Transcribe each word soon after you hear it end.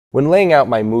When laying out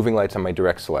my moving lights on my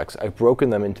direct selects, I've broken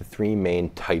them into three main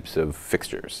types of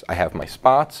fixtures. I have my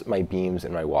spots, my beams,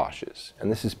 and my washes.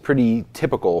 And this is pretty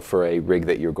typical for a rig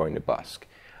that you're going to busk.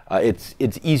 It's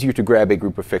easier to grab a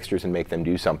group of fixtures and make them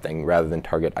do something rather than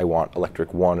target, I want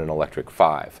electric 1 and electric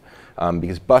 5.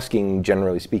 Because busking,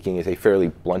 generally speaking, is a fairly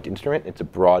blunt instrument. It's a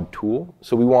broad tool.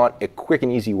 So we want a quick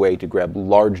and easy way to grab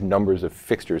large numbers of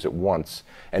fixtures at once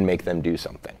and make them do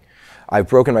something. I've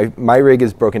broken my rig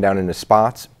is broken down into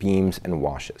spots, beams, and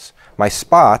washes. My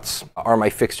spots are my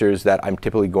fixtures that I'm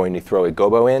typically going to throw a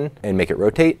gobo in and make it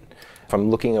rotate. If I'm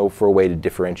looking for a way to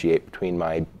differentiate between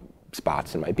my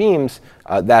spots and my beams,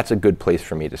 that's a good place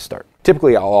for me to start.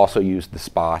 Typically, I'll also use the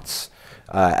spots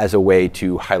as a way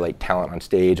to highlight talent on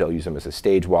stage. I'll use them as a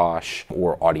stage wash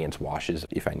or audience washes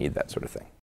if I need that sort of thing.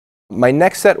 My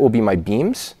next set will be my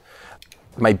beams.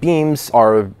 My beams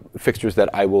are fixtures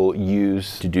that I will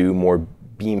use to do more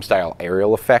beam-style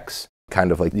aerial effects,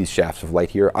 kind of like these shafts of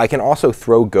light here. I can also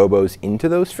throw gobos into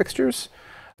those fixtures.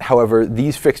 However,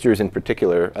 these fixtures in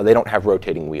particular, they don't have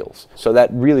rotating wheels. So that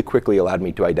really quickly allowed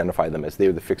me to identify them as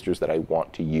they're the fixtures that I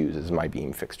want to use as my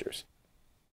beam fixtures.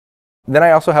 Then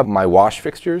I also have my wash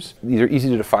fixtures. These are easy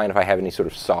to define if I have any sort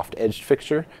of soft-edged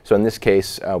fixture. So in this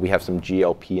case, we have some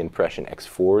GLP Impression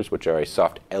X4s, which are a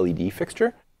soft LED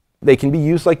fixture. They can be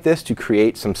used like this to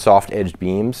create some soft-edged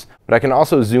beams, but I can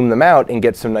also zoom them out and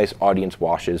get some nice audience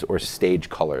washes or stage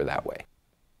color that way.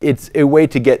 It's a way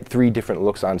to get three different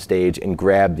looks on stage and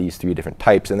grab these three different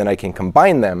types, and then I can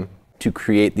combine them to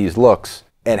create these looks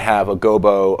and have a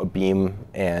gobo, a beam,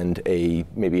 and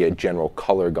maybe a general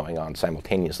color going on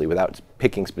simultaneously without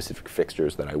picking specific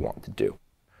fixtures that I want to do.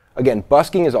 Again,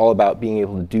 busking is all about being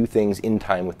able to do things in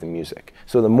time with the music.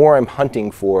 So the more I'm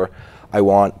hunting for, I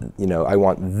want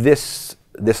this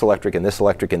electric and this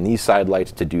electric and these side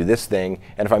lights to do this thing.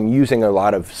 And if I'm using a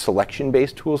lot of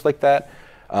selection-based tools like that,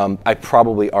 I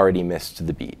probably already missed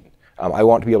the beat. I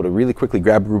want to be able to really quickly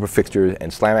grab a group of fixtures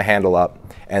and slam a handle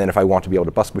up. And then if I want to be able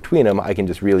to busk between them, I can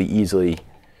just really easily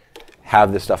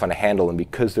have this stuff on a handle. And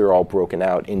because they're all broken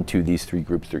out into these three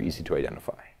groups, they're easy to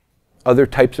identify. Other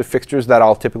types of fixtures that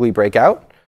I'll typically break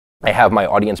out, I have my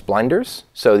audience blinders.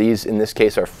 So these, in this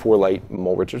case, are 4-light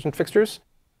Mole Richardson fixtures.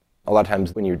 A lot of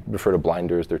times when you refer to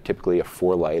blinders, they're typically a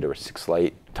 4-light or a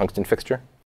 6-light tungsten fixture.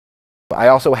 I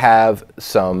also have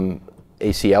some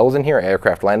ACLs in here,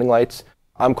 aircraft landing lights.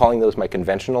 I'm calling those my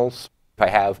conventionals. If I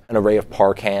have an array of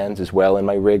par cans as well in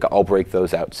my rig, I'll break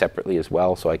those out separately as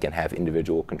well so I can have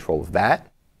individual control of that.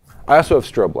 I also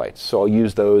have strobe lights, so I'll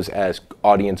use those as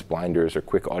audience blinders or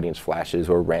quick audience flashes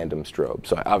or random strobes.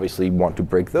 So I obviously want to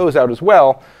break those out as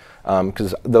well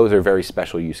because those are very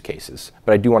special use cases.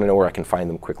 But I do want to know where I can find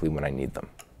them quickly when I need them.